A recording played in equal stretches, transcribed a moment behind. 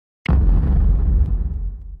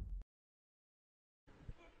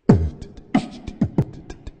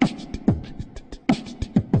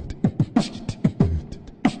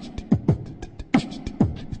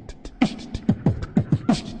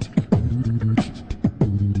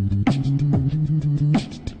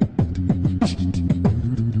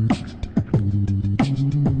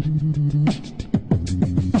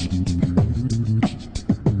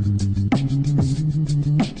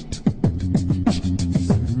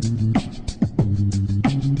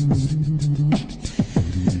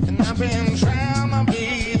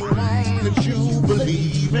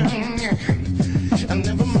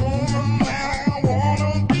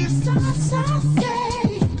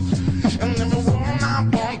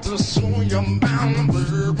so you're bound to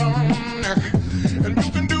burn. And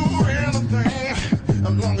you can do anything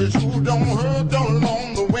as long as you don't hurt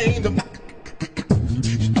along the way.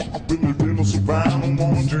 Been surround, I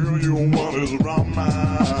wanna tell you what is around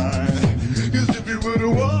mine. 'Cause if you were to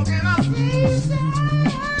walk in a season,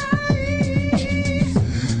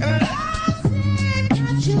 and I said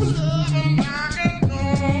that you love and I can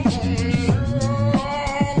know,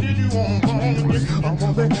 did you want to me? I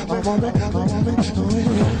want it, I want it, I want it.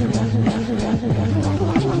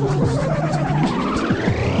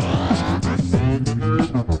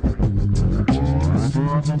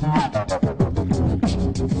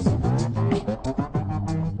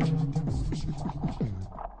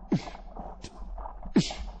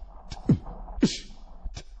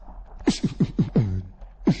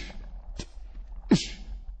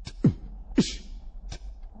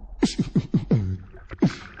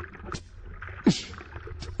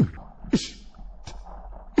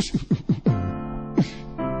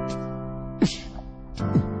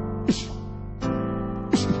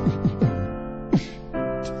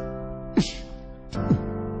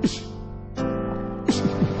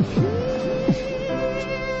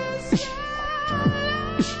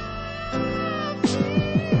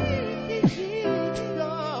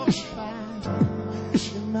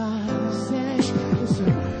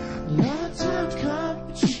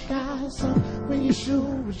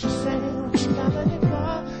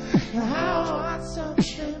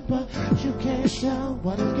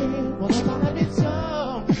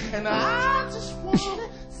 And I just wanna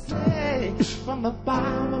say from the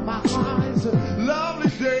bottom of my heart, it's a lovely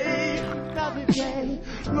day, lovely day,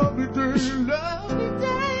 lovely day, lovely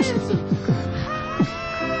day. It's a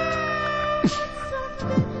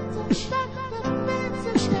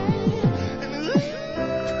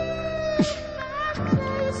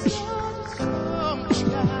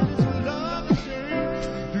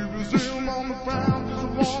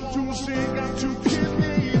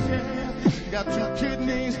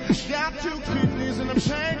got two kidneys and a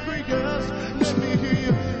pancreas. Let me hear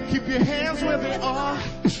you. Keep your hands where they are.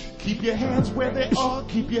 Keep your hands where they are.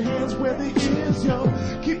 Keep your hands where they is, yo.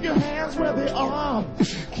 Keep your hands where they are.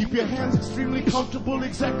 Keep your hands extremely comfortable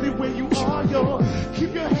exactly where you are, yo.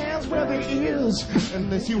 Keep your hands where they is.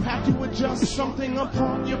 Unless you have to adjust something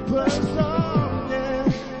upon your person,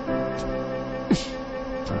 yeah.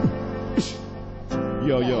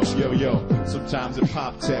 Yo, yo, yo, yo. Sometimes in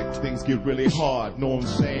pop tech, things get really hard. Know what I'm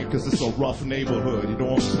saying? Cause it's a rough neighborhood. You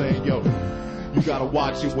know what I'm saying? Yo, you gotta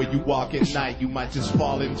watch it when you walk at night. You might just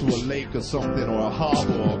fall into a lake or something, or a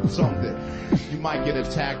harbor or something. You might get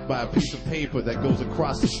attacked by a piece of paper that goes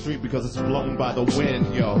across the street because it's blown by the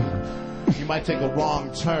wind, yo. You might take a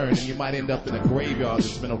wrong turn and you might end up in a graveyard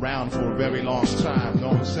that's been around for a very long time. Know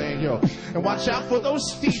what I'm saying, yo? And watch out for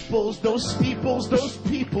those steeples, those peoples.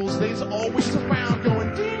 They's always around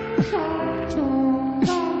going ding dong dong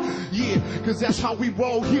dong. Yeah, cause that's how we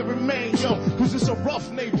roll here in Maine, yo. Cause it's a rough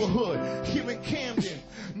neighborhood here in Camden.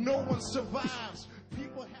 No one survives.